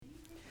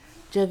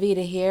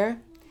Jovita here,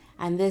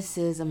 and this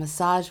is a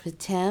Massage with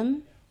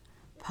Tim,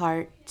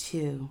 part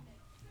 2.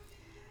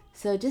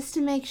 So just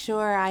to make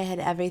sure I had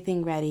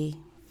everything ready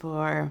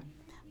for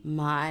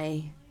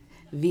my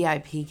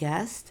VIP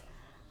guest,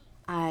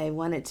 I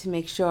wanted to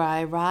make sure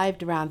I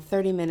arrived around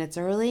 30 minutes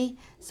early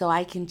so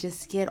I can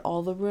just get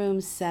all the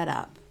rooms set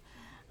up.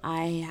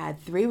 I had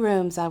 3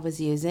 rooms I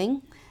was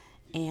using,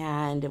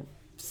 and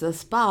the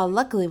spa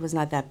luckily was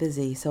not that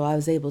busy, so I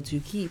was able to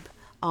keep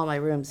all my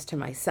rooms to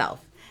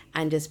myself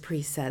and just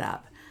pre-set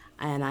up.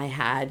 And I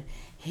had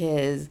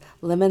his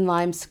lemon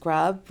lime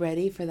scrub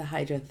ready for the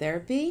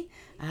hydrotherapy.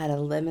 I had a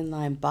lemon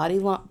lime body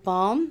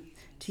balm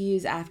to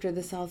use after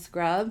the salt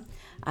scrub.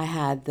 I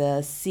had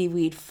the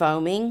seaweed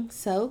foaming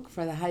soak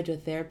for the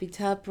hydrotherapy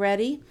tub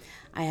ready.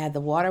 I had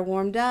the water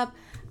warmed up.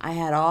 I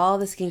had all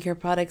the skincare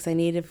products I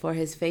needed for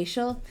his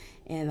facial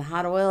and the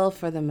hot oil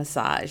for the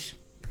massage.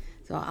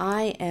 So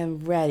I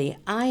am ready.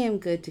 I am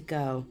good to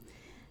go.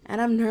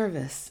 And I'm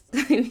nervous.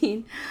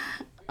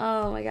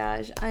 Oh my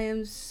gosh, I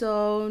am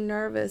so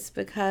nervous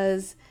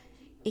because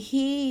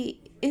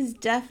he is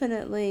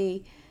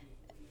definitely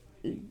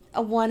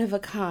a one of a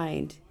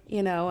kind,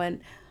 and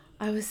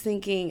I was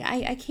thinking,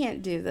 I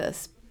can't do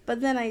this.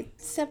 But then I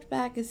stepped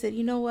back and said,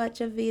 you know what,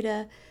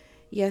 Jovita?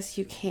 Yes,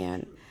 you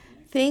can.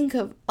 Think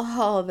of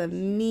all the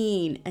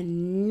mean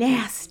and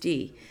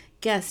nasty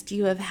guests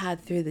you have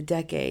had through the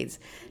decades.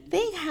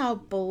 Think how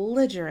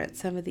belligerent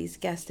some of these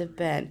guests have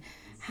been,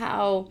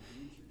 how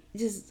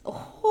just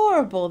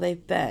horrible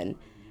they've been,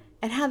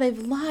 and how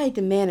they've lied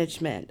to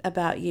management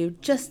about you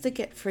just to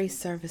get free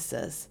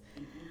services.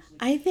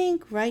 I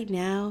think right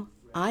now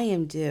I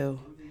am due,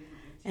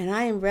 and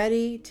I am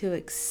ready to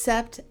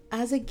accept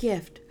as a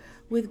gift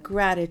with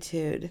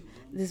gratitude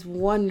this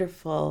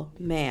wonderful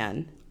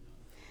man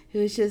who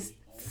is just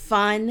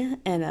fun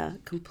and a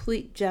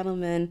complete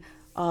gentleman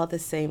all at the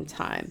same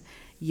time.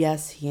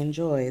 Yes, he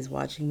enjoys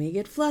watching me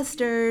get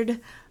flustered,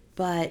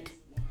 but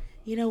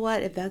you know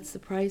what? If that's the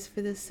price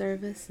for this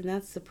service, then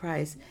that's the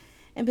price.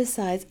 And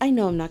besides, I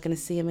know I'm not going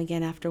to see him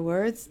again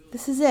afterwards.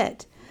 This is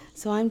it.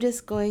 So I'm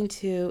just going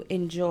to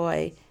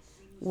enjoy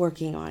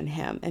working on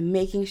him and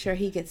making sure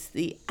he gets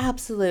the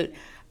absolute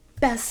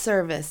best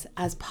service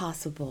as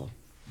possible.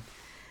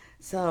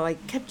 So I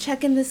kept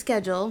checking the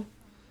schedule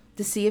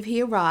to see if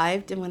he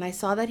arrived. And when I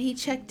saw that he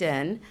checked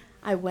in,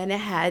 I went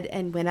ahead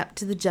and went up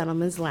to the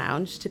gentleman's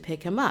lounge to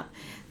pick him up.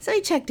 So he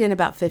checked in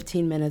about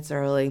 15 minutes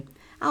early.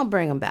 I'll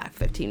bring him back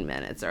 15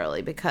 minutes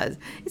early because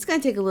it's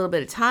going to take a little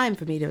bit of time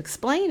for me to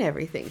explain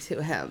everything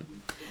to him.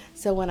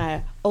 So when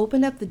I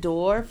opened up the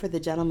door for the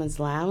gentleman's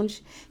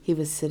lounge, he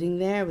was sitting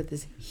there with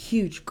this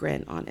huge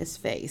grin on his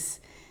face.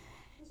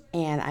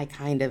 And I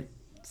kind of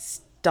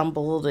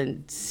stumbled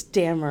and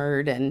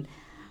stammered, and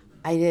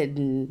I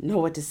didn't know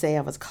what to say.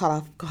 I was caught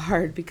off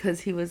guard because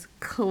he was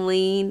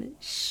clean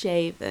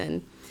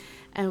shaven.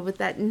 And with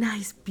that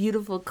nice,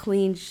 beautiful,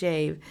 clean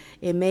shave,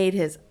 it made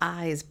his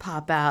eyes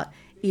pop out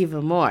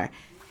even more.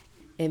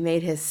 It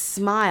made his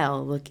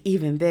smile look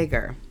even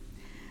bigger.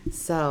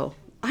 So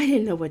I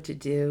didn't know what to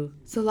do.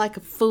 So like a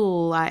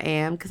fool I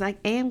am, because I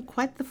am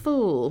quite the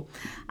fool,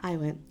 I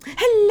went,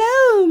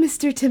 "Hello,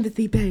 Mr.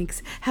 Timothy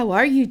Banks. How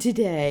are you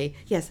today?"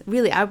 Yes,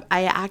 really, I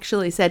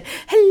actually said,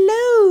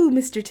 "Hello,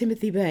 Mr.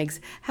 Timothy Banks.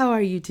 How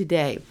are you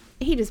today?"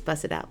 He just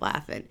busted out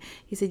laughing.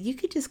 He said, "You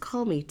could just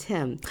call me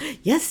Tim."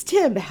 "Yes,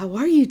 Tim, how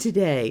are you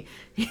today?"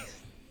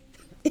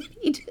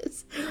 He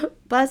just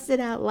busted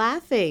out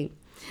laughing.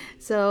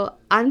 So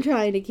I'm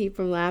trying to keep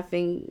from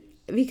laughing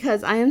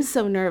because I am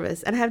so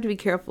nervous, and I have to be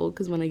careful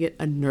because when I get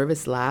a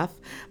nervous laugh,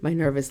 my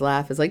nervous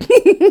laugh is like,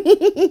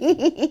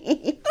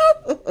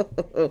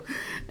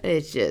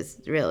 it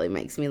just really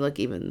makes me look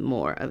even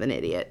more of an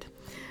idiot.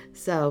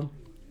 So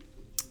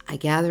I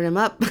gathered him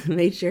up,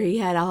 made sure he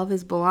had all of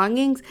his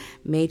belongings,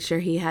 made sure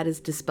he had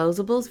his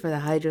disposables for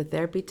the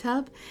hydrotherapy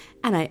tub,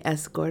 and I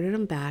escorted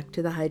him back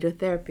to the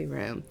hydrotherapy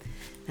room.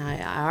 Now,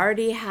 I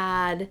already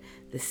had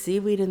the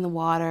seaweed in the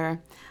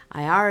water.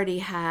 I already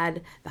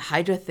had the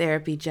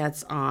hydrotherapy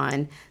jets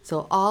on.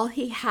 So all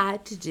he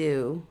had to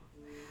do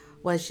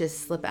was just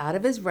slip out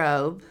of his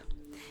robe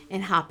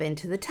and hop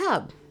into the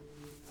tub.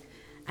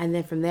 And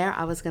then from there,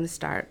 I was going to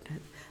start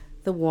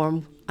the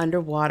warm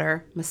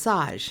underwater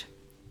massage.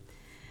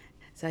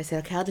 So I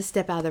said, "Okay, I'll just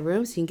step out of the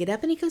room so you can get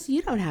up." And he goes,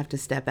 "You don't have to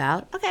step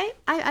out." Okay,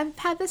 I've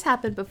had this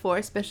happen before,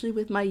 especially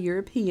with my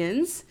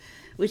Europeans,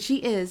 which he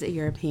is a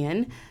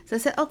European. So I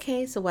said,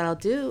 "Okay, so what I'll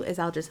do is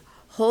I'll just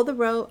hold the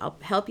robe. I'll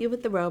help you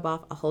with the robe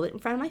off. I'll hold it in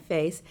front of my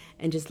face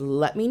and just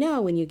let me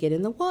know when you get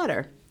in the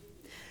water."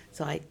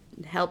 So I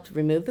helped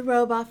remove the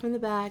robe off from the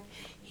back.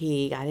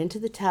 He got into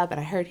the tub, and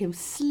I heard him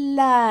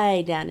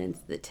slide down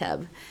into the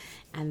tub.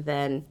 And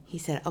then he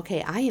said,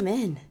 "Okay, I am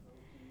in."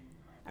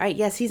 All right,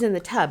 yes, he's in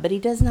the tub, but he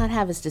does not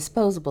have his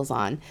disposables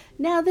on.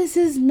 Now, this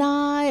is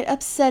not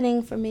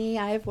upsetting for me.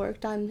 I have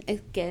worked on,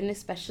 again,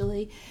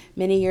 especially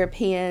many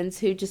Europeans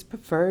who just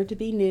prefer to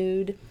be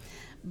nude.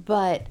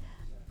 But,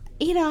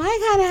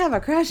 I kind of have a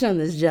crush on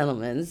this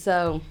gentleman,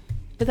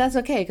 but that's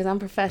okay because I'm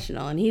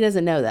professional, and he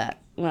doesn't know that.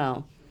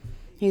 Well,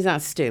 He's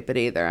not stupid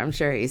either. I'm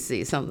sure he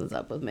sees something's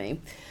up with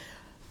me.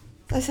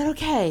 So I said,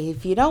 okay,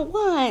 if you don't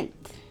want,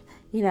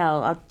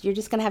 you're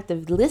just going to have to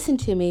listen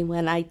to me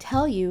when I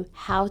tell you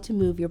how to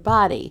move your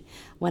body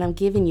when I'm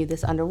giving you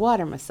this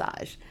underwater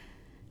massage.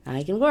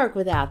 I can work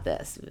without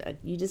this.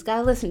 You just got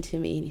to listen to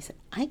me. And he said,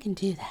 I can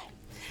do that.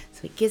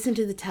 So he gets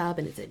into the tub,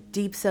 and it's a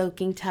deep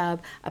soaking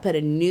tub. I put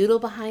a noodle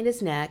behind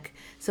his neck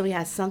so he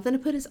has something to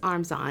put his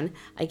arms on.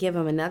 I give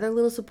him another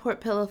little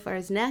support pillow for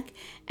his neck,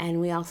 and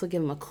we also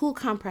give him a cool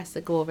compress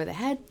to go over the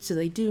head so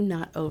they do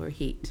not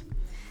overheat.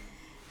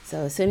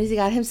 So as soon as he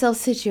got himself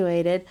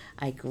situated,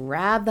 I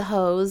grabbed the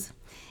hose,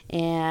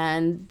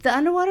 and the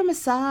underwater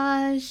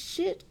massage,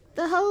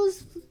 the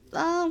hose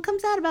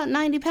comes out about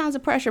 90 pounds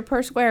of pressure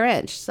per square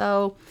inch.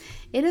 So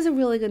it is a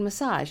really good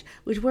massage,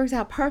 which works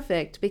out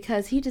perfect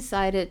because he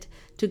decided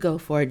to go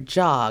for a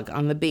jog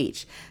on the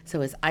beach. So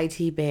his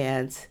IT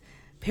bands,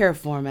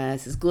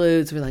 piriformis, his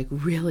glutes were like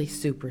really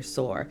super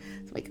sore.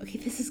 So I'm like, okay,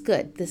 this is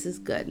good. This is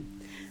good.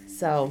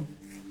 So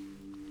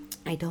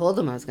I told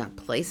him I was going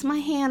to place my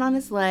hand on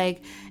his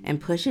leg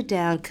and push it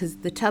down because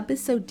the tub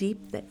is so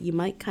deep that you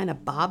might kind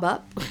of bob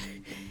up.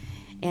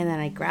 And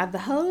then I grabbed the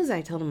hose. I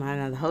told him, I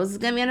know the hose is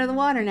going to be under the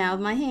water now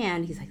with my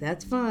hand. He's like,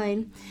 that's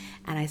fine.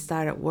 And I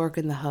started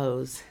working the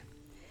hose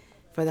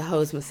for the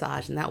hose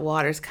massage. And that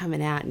water's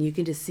coming out, and you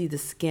can just see the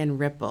skin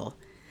ripple.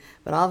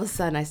 But all of a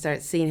sudden, I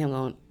start seeing him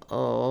going,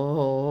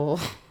 oh.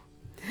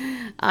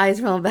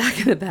 Eyes rolling back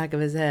in the back of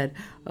his head.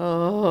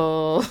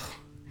 Oh.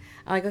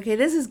 I'm like, okay,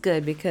 this is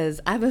good because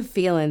I have a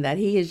feeling that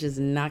he is just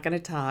not going to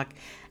talk.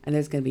 And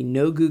there's going to be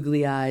no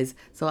googly eyes,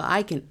 so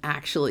I can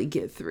actually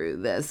get through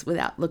this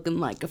without looking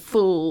like a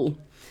fool.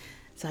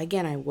 So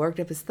again, I worked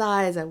up his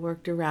thighs, I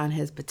worked around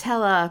his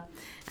patella,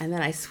 and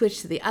then I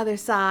switched to the other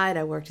side.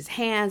 I worked his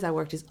hands, I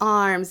worked his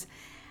arms,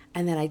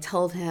 and then I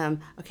told him,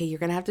 okay, you're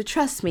going to have to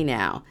trust me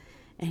now.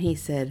 And he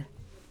said,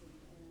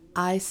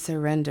 I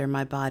surrender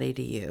my body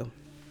to you.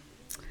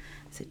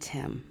 I said,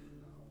 Tim,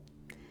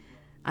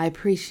 I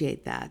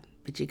appreciate that,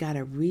 but you got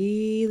to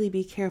really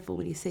be careful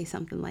when you say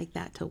something like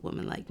that to a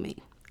woman like me.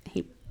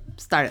 He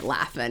started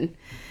laughing.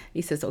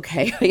 He says,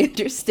 okay, I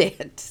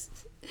understand.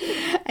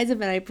 I said,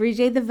 but I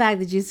appreciate the fact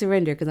that you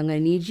surrender because I'm going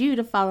to need you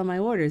to follow my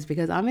orders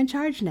because I'm in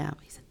charge now.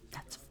 He said,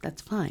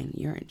 that's fine.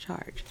 You're in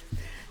charge.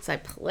 So I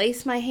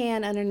place my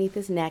hand underneath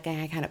his neck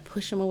and I kind of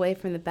push him away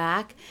from the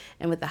back.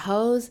 And with the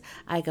hose,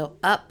 I go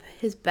up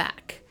his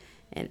back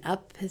and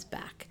up his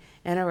back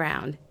and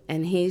around.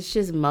 And he's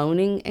just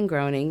moaning and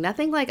groaning.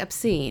 Nothing like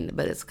obscene,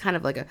 but it's kind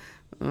of like a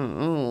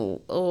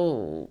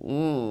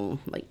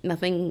like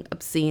nothing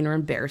obscene or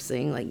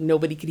embarrassing. Like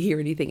nobody could hear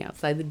anything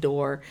outside the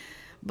door.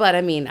 But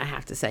I mean, I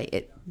have to say,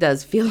 it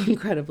does feel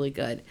incredibly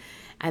good.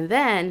 And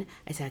then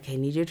I said, okay, I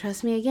need you to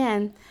trust me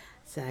again.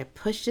 So I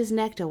pushed his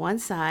neck to one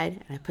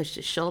side and I pushed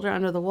his shoulder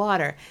under the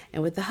water.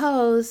 And with the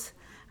hose,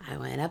 I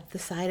went up the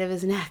side of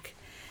his neck.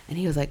 And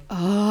he was like,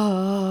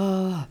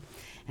 oh.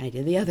 And I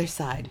did the other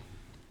side.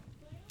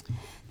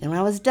 Then when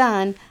I was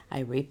done,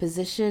 I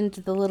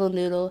repositioned the little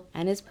noodle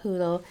and his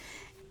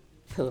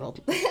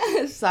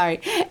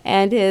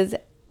and his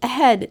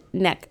head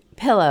neck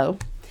pillow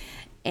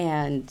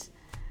and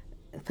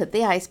put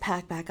the ice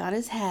pack back on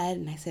his head.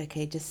 And I said,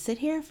 okay, just sit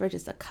here for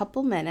just a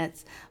couple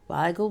minutes while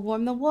I go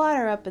warm the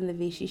water up in the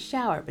Vichy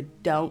shower,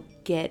 but don't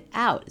get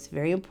out. It's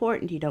very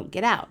important you don't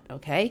get out,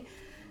 okay?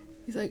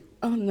 He's like,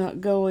 I'm not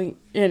going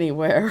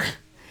anywhere.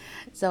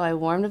 So I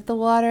warmed up the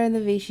water in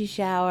the Vichy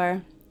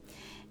shower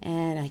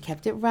and I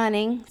kept it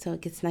running so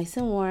it gets nice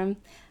and warm.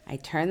 I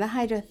turned the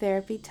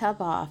hydrotherapy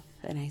tub off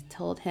and I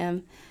told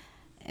him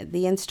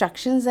the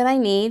instructions that I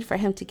need for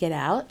him to get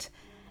out.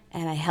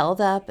 And I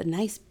held up a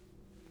nice,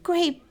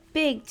 great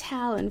big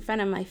towel in front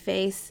of my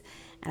face.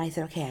 And I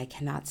said, okay, I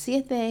cannot see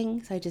a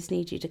thing. So I just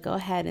need you to go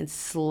ahead and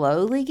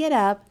slowly get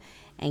up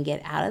and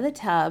get out of the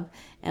tub.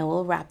 And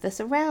we'll wrap this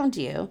around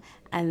you.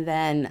 And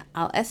then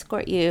I'll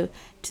escort you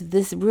to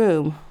this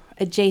room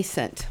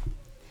adjacent.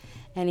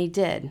 And he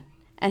did.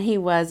 And he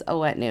was a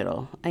wet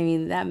noodle. I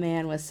mean, that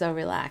man was so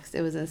relaxed.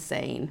 It was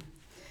insane.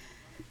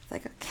 It's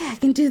like, okay, I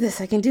can do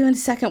this. I can do a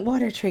second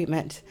water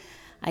treatment.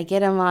 I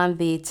get him on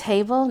the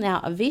table.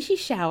 Now, a Vichy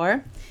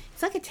shower,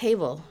 it's like a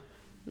table.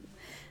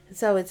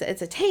 So it's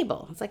a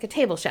table. It's like a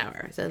table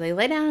shower. So they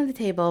lay down on the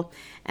table,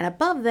 and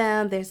above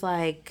them, there's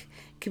like,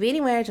 could be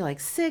anywhere to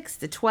like 6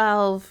 to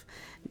 12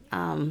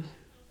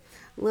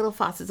 little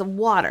faucets of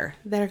water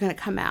that are going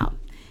to come out.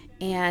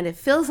 And it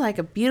feels like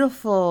a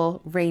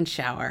beautiful rain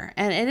shower.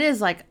 And it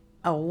is like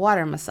a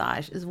water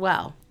massage as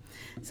well.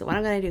 So what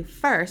I'm going to do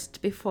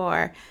first,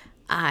 before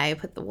I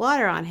put the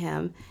water on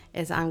him,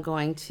 is I'm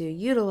going to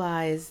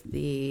utilize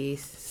the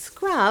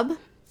scrub,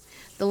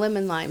 the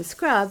lemon lime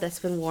scrub that's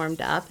been warmed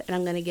up. And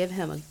I'm going to give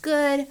him a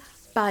good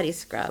body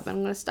scrub.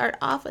 I'm going to start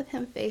off with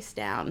him face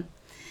down.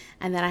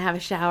 And then I have a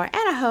shower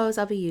and a hose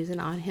I'll be using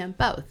on him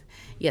both.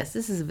 Yes,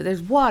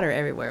 there's water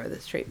everywhere with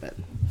this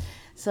treatment.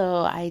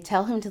 So I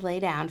tell him to lay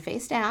down,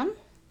 face down.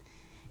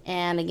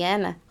 And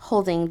again,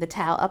 holding the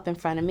towel up in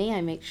front of me,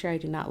 I make sure I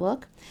do not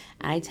look.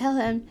 And I tell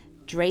him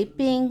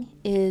draping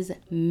is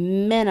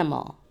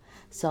minimal.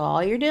 So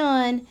all you're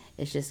doing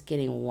is just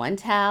getting one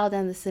towel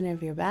down the center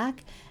of your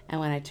back. And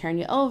when I turn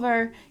you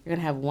over, you're going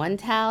to have one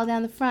towel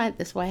down the front.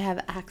 This way I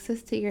have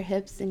access to your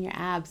hips and your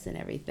abs and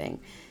everything.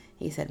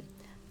 He said,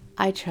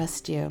 I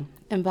trust you.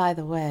 And by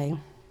the way,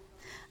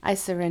 I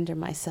surrender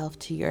myself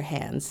to your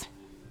hands.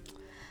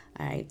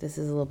 All right, this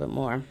is a little bit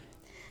more.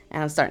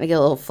 And I'm starting to get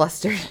a little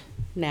flustered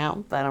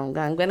now, but I'm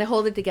going to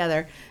hold it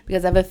together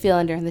because I have a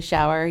feeling during the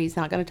shower he's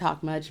not going to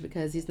talk much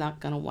because he's not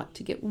going to want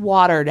to get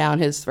water down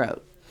his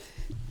throat.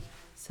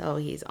 So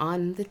he's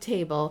on the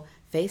table,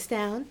 face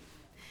down,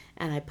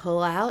 and I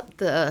pull out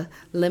the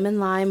lemon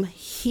lime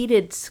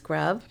heated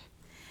scrub,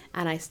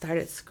 and I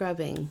started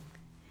scrubbing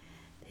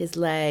his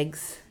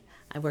legs.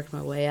 I worked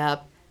my way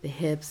up, the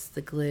hips,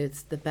 the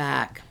glutes, the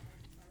back.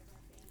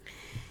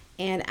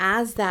 And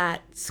as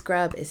that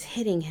scrub is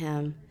hitting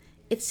him,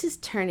 it's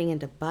just turning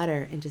into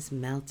butter and just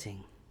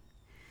melting.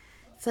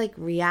 It's like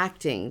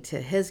reacting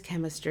to his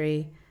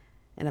chemistry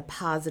in a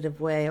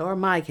positive way, or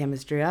my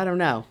chemistry, I don't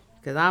know.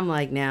 Because I'm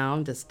like, now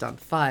I'm just on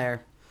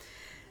fire.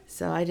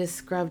 So I just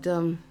scrubbed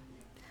him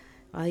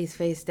while he's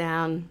face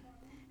down.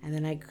 And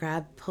then I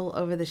pull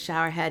over the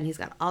shower head. And he's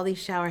got all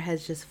these shower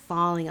heads just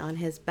falling on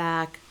his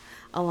back,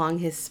 along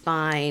his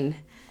spine,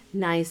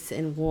 nice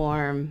and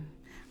warm,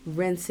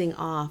 rinsing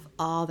off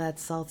all that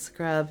salt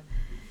scrub.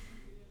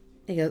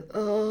 He goes,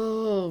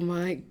 oh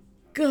my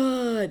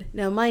God.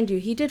 Now, mind you,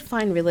 he did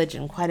find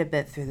religion quite a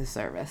bit through the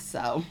service.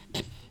 So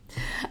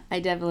I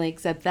definitely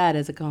accept that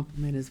as a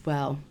compliment as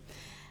well.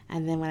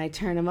 And then when I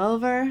turn him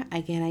over,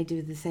 again, I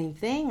do the same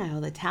thing. I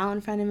hold a towel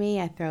in front of me.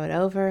 I throw it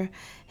over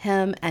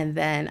him, and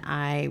then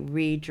I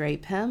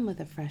re-drape him with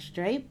a fresh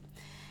drape.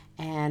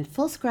 And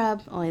full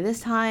scrub, only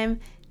this time,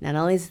 not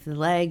only is it the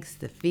legs,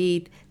 the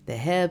feet, the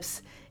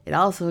hips, it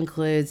also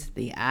includes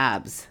the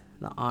abs,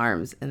 the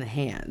arms, and the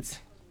hands.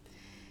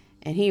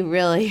 And he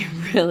really,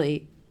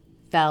 really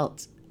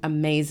felt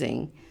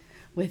amazing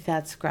with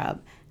that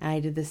scrub. And I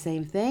did the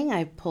same thing.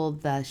 I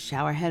pulled the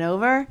shower head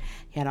over.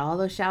 He had all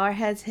those shower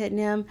heads hitting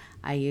him.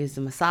 I used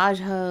a massage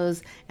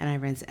hose and I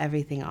rinse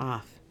everything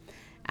off.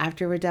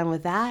 After we're done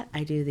with that,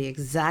 I do the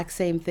exact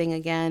same thing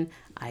again.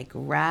 I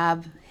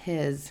grab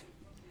his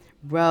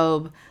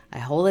robe, I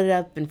hold it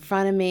up in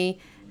front of me,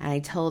 and I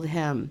told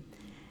him,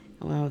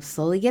 I'm going to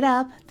slowly get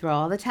up, throw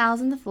all the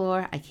towels on the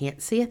floor. I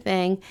can't see a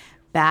thing.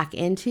 Back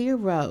into your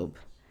robe,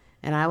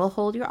 and I will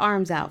hold your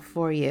arms out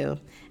for you,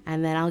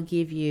 and then I'll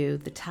give you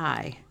the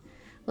tie.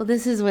 Well,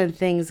 this is when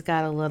things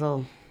got a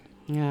little,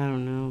 I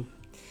don't know.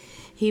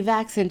 He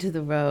backs into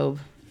the robe,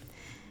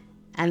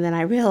 and then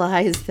I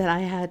realized that I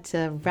had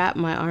to wrap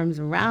my arms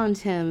around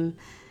him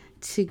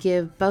to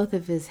give both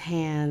of his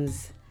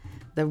hands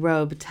the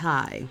robe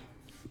tie,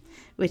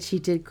 which he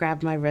did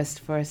grab my wrist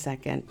for a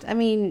second. I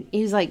mean,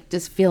 he was like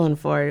just feeling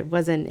for it. It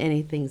wasn't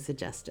anything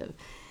suggestive.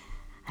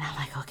 And I'm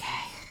like,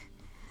 okay,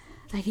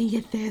 I can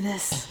get through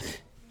this.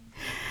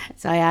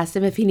 So I asked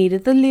him if he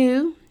needed the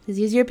loo. Because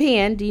he's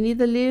European. Do you need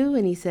the loo?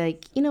 And he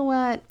said, you know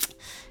what?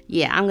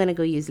 Yeah, I'm going to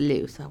go use the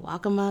loo. So I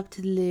walk him up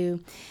to the loo.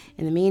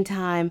 In the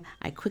meantime,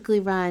 I quickly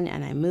run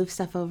and I move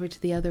stuff over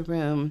to the other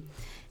room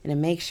and I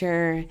make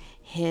sure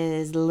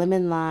his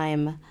lemon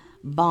lime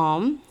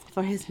balm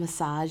for his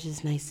massage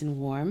is nice and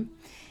warm,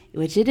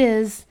 which it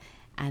is.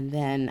 And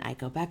then I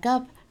go back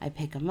up, I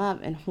pick him up,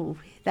 and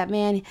that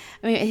man,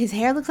 I mean, his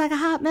hair looks like a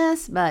hot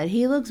mess, but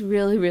he looks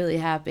really, really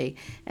happy.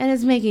 And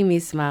it's making me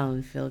smile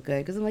and feel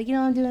good because I'm like,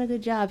 I'm doing a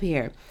good job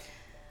here.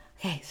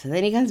 Okay, so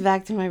then he comes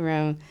back to my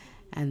room,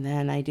 and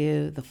then I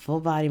do the full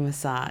body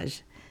massage.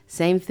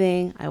 Same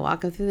thing, I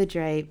walk him through the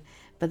drape,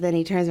 but then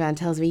he turns around and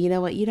tells me, you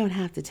know what, you don't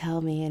have to tell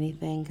me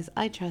anything because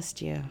I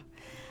trust you.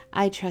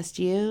 I trust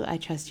you, I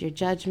trust your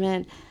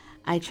judgment,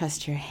 I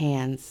trust your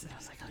hands. I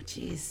was like, oh,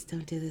 geez,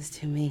 don't do this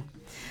to me.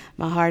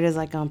 My heart is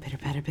like going pitter,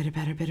 patter, pitter,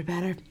 patter, pitter,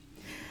 patter.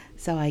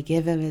 So I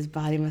give him his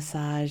body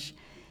massage.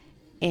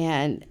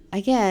 And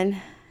again,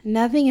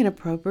 nothing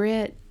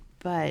inappropriate,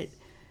 but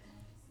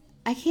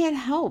I can't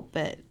help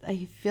it.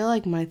 I feel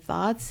like my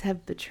thoughts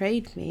have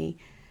betrayed me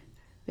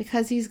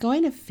because he's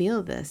going to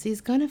feel this.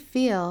 He's going to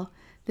feel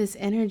this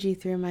energy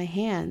through my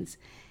hands.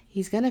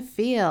 He's going to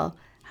feel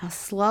how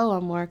slow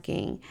I'm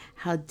working,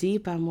 how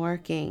deep I'm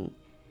working.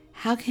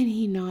 How can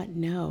he not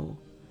know?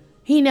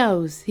 He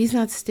knows. He's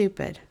not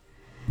stupid.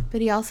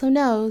 But he also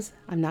knows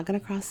I'm not going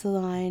to cross the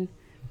line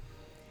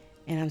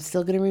and I'm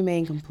still going to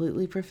remain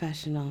completely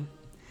professional.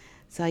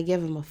 So I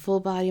give him a full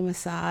body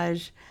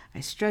massage. I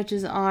stretch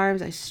his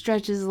arms. I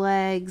stretch his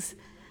legs.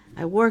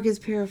 I work his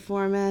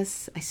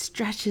piriformis. I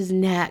stretch his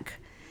neck.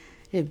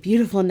 A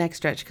beautiful neck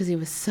stretch because he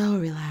was so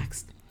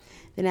relaxed.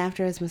 Then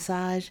after his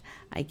massage,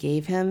 I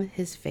gave him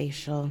his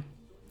facial.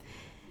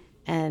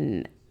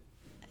 And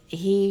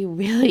he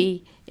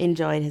really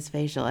enjoyed his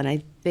facial. And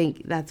I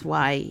think that's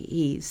why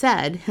he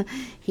said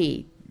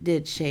he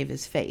did shave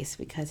his face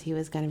because he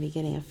was going to be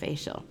getting a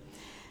facial.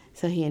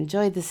 So he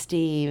enjoyed the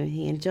steam.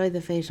 He enjoyed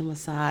the facial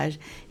massage.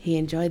 He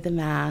enjoyed the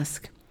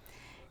mask.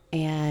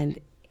 And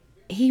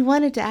he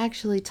wanted to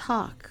actually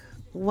talk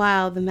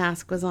while the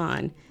mask was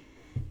on.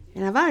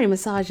 And I've already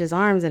massaged his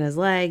arms and his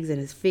legs and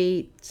his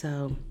feet.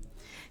 So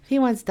he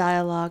wants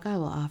dialogue, I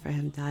will offer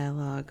him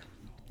dialogue.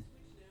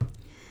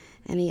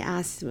 And he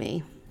asked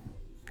me,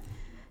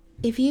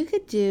 if you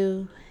could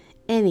do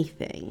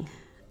anything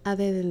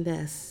other than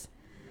this,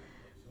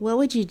 what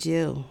would you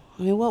do?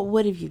 I mean, what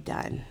would have you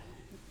done?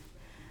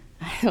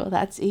 Well,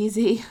 that's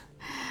easy.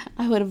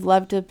 I would have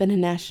loved to have been a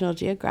National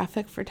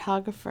Geographic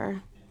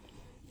photographer.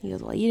 He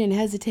goes, well, you didn't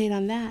hesitate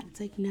on that. It's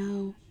like,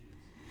 no.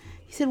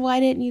 He said, why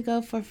didn't you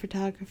go for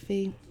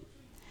photography?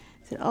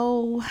 I said,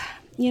 oh,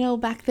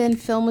 back then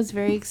film was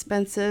very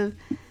expensive.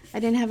 I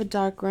didn't have a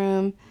dark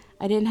room.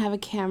 I didn't have a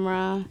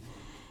camera.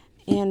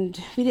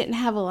 And we didn't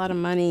have a lot of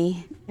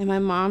money. And my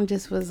mom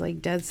just was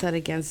like dead set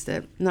against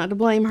it. Not to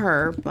blame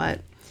her,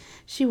 but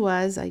she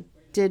was. I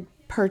did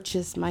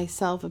purchase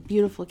myself a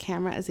beautiful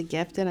camera as a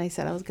gift, and I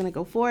said I was going to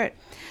go for it.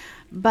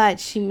 But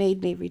she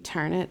made me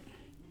return it.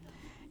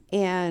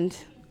 And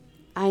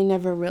I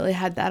never really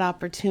had that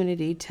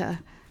opportunity to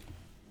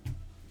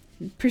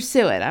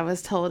pursue it. I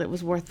was told it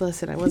was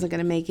worthless and I wasn't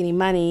going to make any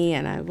money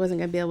and I wasn't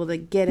going to be able to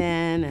get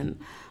in and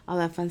all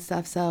that fun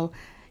stuff. So,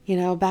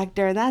 back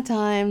during that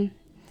time,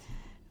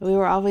 we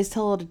were always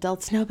told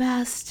adults know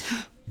best.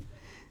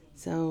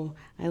 So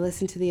I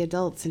listened to the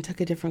adults and took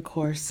a different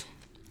course.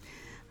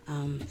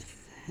 And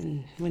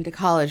went to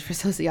college for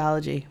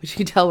sociology, which you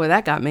can tell where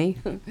that got me.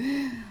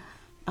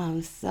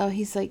 So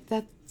he's like,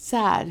 that's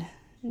sad,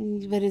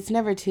 but it's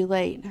never too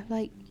late. I'm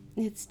like,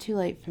 it's too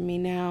late for me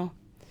now.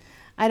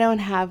 I don't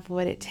have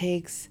what it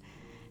takes.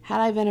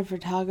 Had I been a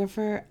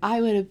photographer,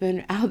 I would have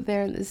been out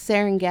there in the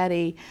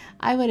Serengeti.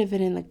 I would have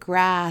been in the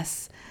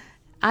grass.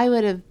 I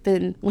would have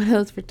been one of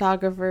those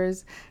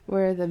photographers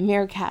where the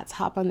meerkats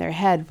hop on their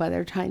head while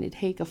they're trying to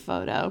take a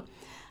photo.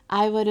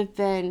 I would have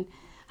been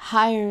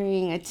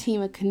hiring a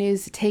team of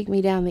canoes to take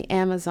me down the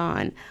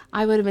Amazon.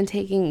 I would have been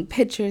taking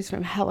pictures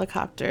from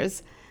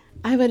helicopters.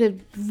 I would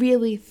have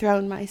really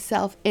thrown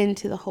myself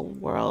into the whole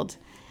world.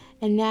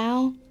 And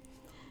now,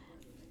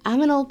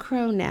 I'm an old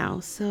crow now,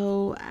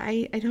 so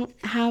I don't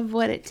have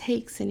what it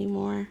takes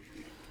anymore.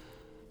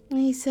 And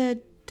he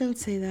said, don't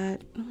say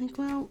that. I'm like,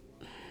 well,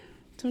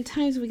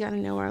 sometimes we gotta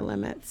know our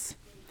limits.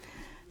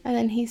 And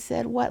then he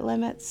said, what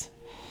limits?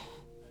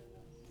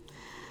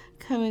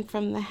 Coming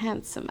from the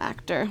handsome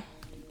actor.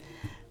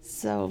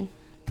 So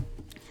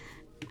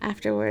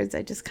afterwards,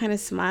 I just kind of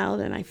smiled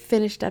and I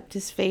finished up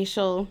his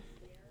facial.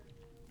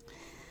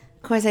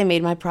 Of course, I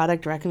made my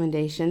product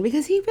recommendation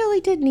because he really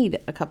did need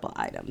a couple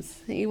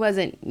items. He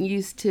wasn't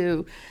used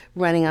to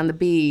running on the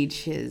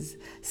beach. His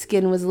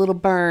skin was a little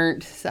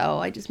burnt. So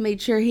I just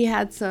made sure he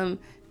had some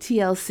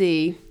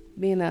TLC.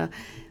 Being a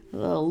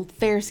little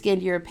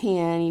fair-skinned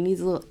European, he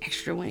needs a little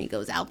extra when he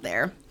goes out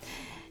there.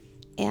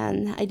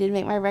 And I did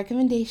make my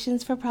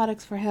recommendations for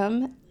products for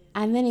him.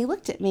 And then he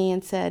looked at me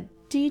and said,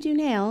 do you do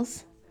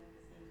nails?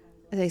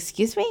 I said,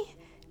 excuse me?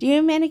 Do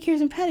you do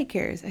manicures and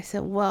pedicures? I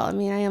said, well, I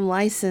am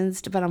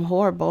licensed, but I'm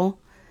horrible.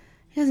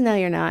 He goes, no,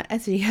 you're not. I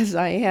said, yes,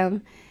 I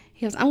am.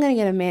 He goes, I'm going to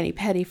get a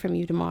mani-pedi from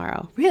you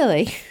tomorrow.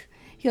 Really?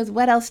 He goes,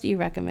 what else do you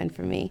recommend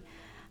for me?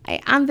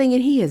 I'm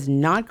thinking he is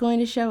not going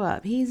to show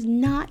up. He's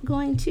not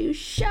going to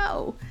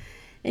show.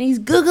 And he's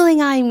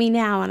googling-eyeing me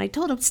now. And I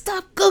told him,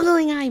 stop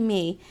googling-eyeing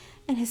me.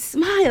 And his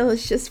smile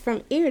is just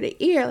from ear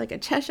to ear like a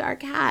Cheshire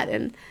cat.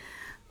 And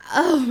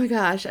oh my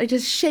gosh, I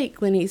just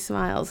shake when he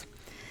smiles.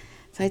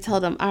 So I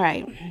told him, all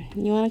right,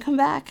 you want to come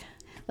back?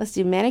 Let's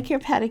do manicure,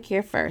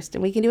 pedicure first.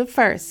 And we can do it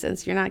first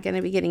since you're not going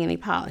to be getting any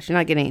polish. You're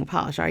not getting any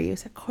polish, are you? I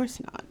said, of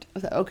course not. I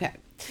said, okay.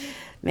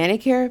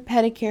 Manicure,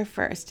 pedicure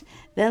first.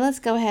 Then let's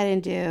go ahead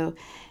and do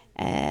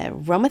a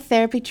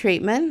aromatherapy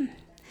treatment.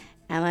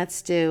 And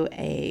let's do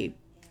a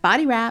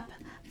body wrap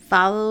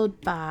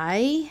followed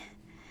by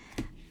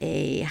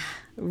a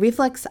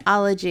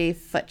reflexology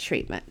foot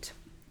treatment.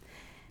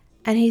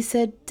 And he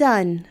said,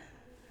 done.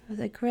 I was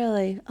like,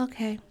 really?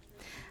 Okay.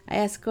 I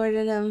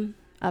escorted him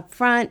up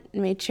front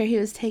and made sure he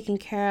was taken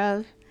care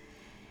of.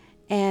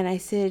 And I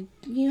said,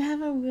 you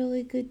have a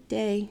really good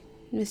day,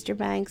 Mr.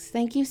 Banks.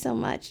 Thank you so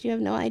much. You have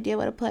no idea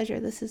what a pleasure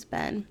this has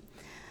been.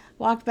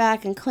 Walked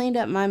back and cleaned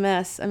up my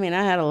mess. I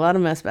had a lot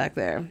of mess back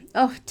there.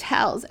 Oh,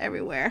 towels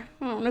everywhere.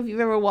 I don't know if you've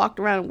ever walked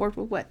around and worked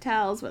with wet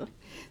towels, but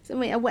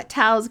wet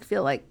towels can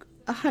feel like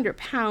 100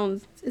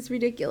 pounds. It's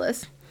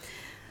ridiculous.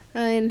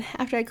 And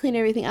after I cleaned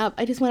everything up,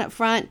 I just went up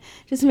front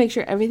just to make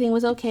sure everything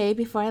was okay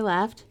before I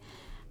left.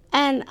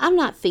 And I'm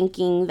not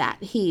thinking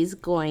that he's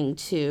going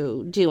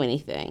to do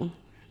anything.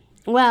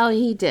 Well,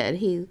 he did.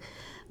 He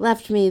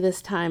left me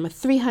this time a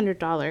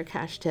 $300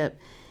 cash tip,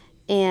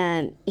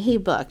 and he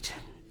booked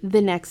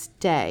the next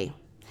day.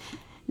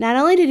 Not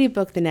only did he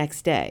book the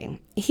next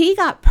day, he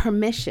got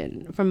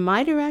permission from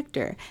my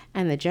director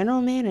and the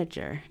general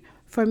manager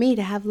for me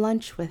to have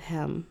lunch with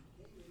him.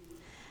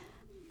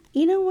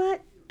 You know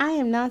what? I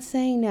am not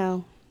saying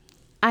no.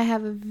 I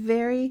have a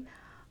very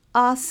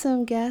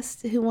awesome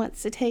guest who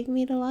wants to take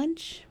me to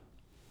lunch.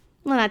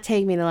 Well, not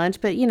take me to lunch,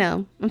 but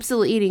I'm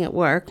still eating at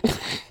work.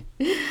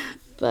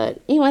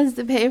 But he wants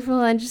to pay for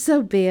lunch,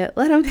 so be it.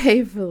 Let him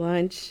pay for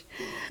lunch.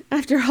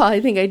 After all, I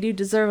think I do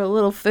deserve a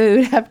little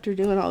food after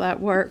doing all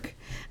that work.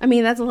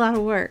 That's a lot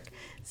of work.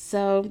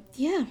 So,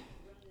 yeah.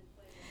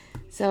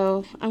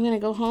 So I'm going to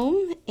go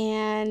home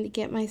and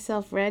get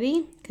myself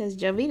ready because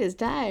Jovita's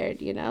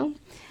tired,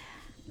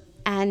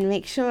 and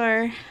make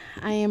sure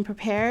I am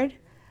prepared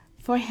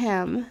for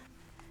him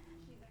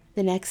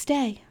the next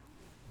day.